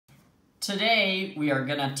Today we are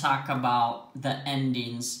going to talk about the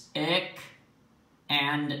endings ik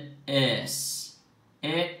and is.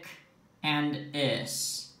 Ik and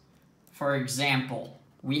is. For example,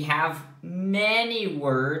 we have many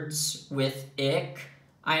words with ik.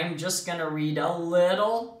 I am just going to read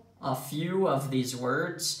a few of these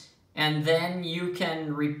words, and then you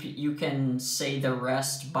can say the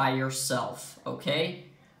rest by yourself, okay?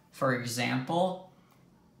 For example,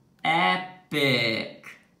 epic,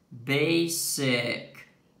 basic,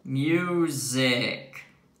 music,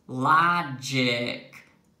 logic,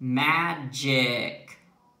 magic,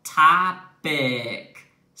 topic,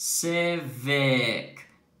 civic,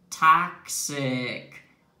 toxic,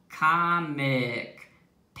 comic,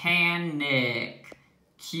 panic,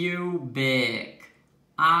 cubic,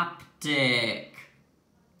 optic,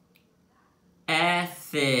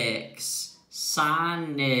 ethics,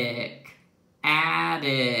 sonic,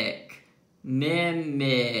 attic,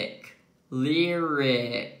 mimic,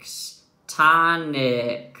 lyrics,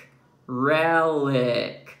 tonic,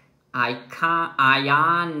 relic,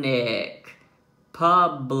 ionic,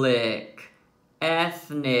 public,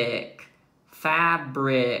 ethnic,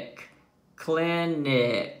 fabric,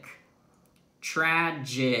 clinic,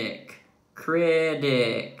 tragic,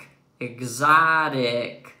 critic,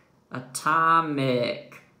 exotic,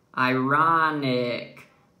 atomic, ironic,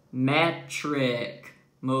 metric,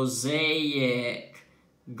 mosaic,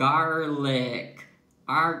 garlic,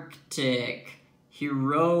 arctic,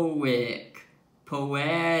 heroic,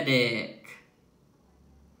 poetic,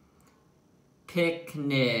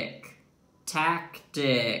 picnic,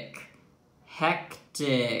 tactic,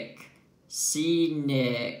 hectic,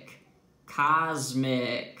 scenic,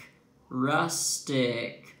 cosmic,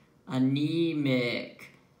 rustic,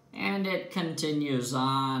 anemic, and it continues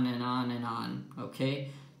on and on and on,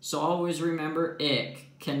 okay? So always remember ik,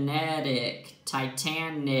 kinetic,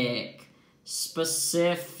 titanic,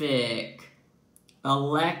 specific,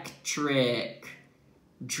 electric,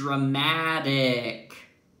 dramatic,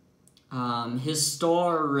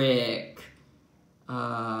 historic,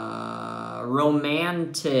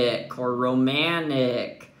 romantic or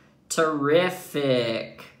romantic,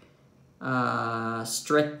 terrific,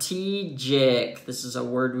 strategic, this is a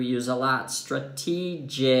word we use a lot,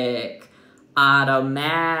 strategic,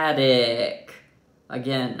 automatic,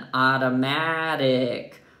 again,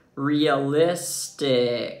 automatic,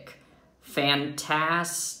 realistic,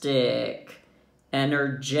 fantastic,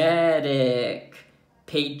 energetic,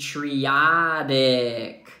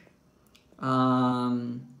 patriotic,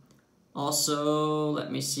 also,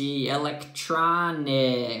 let me see,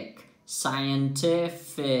 electronic,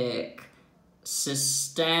 scientific,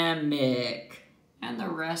 systemic, and the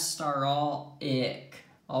rest are all ik.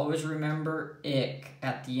 Always remember ik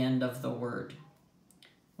at the end of the word.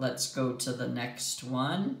 Let's go to the next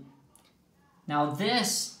one. Now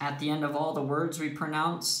this, at the end of all the words we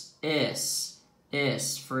pronounce is.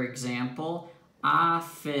 Is, for example,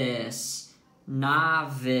 office,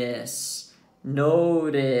 novice,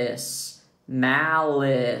 notice,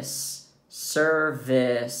 malice,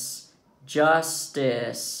 service,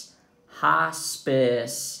 justice,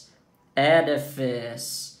 hospice,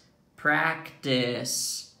 edifice,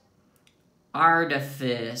 practice,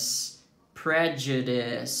 artifice,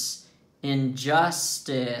 prejudice,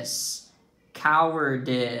 injustice,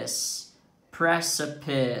 cowardice,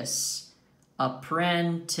 precipice,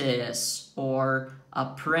 apprentice or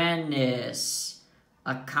apprentice,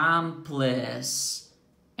 accomplice,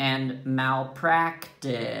 and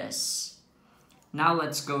malpractice. Now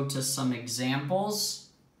let's go to some examples.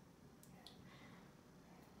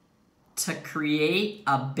 To create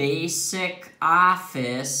a basic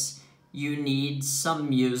office, you need some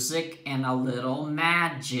music and a little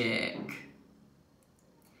magic.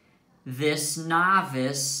 This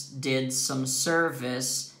novice did some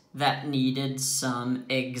service that needed some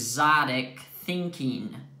exotic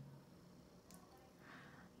thinking.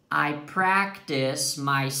 I practice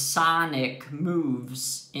my sonic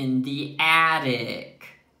moves in the attic.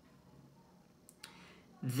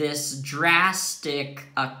 This drastic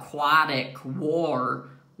aquatic war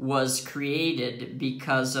was created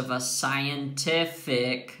because of a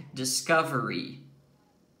scientific discovery.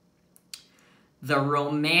 The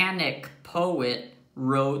Romantic poet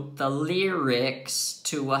wrote the lyrics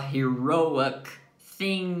to a heroic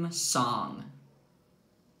theme song.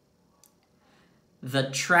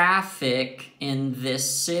 The traffic in this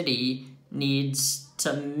city needs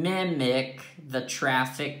to mimic the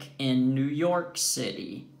traffic in New York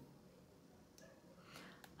City.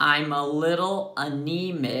 I'm a little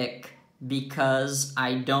anemic because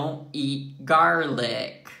I don't eat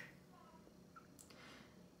garlic.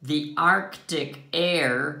 The Arctic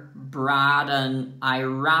air brought an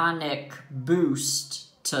ironic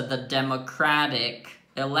boost to the Democratic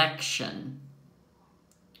election.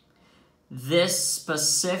 This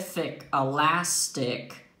specific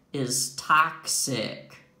elastic is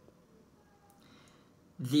toxic.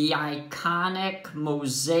 The iconic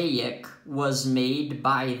mosaic was made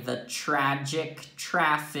by the tragic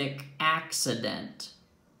traffic accident.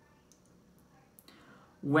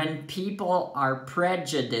 When people are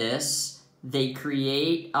prejudiced, they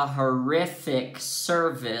create a horrific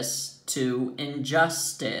service to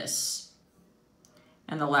injustice.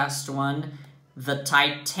 And the last one, the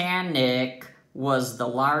Titanic was the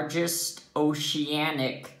largest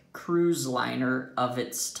oceanic cruise liner of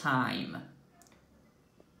its time.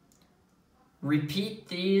 Repeat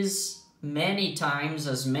these many times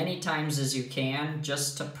as you can,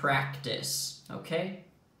 just to practice, okay?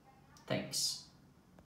 Thanks.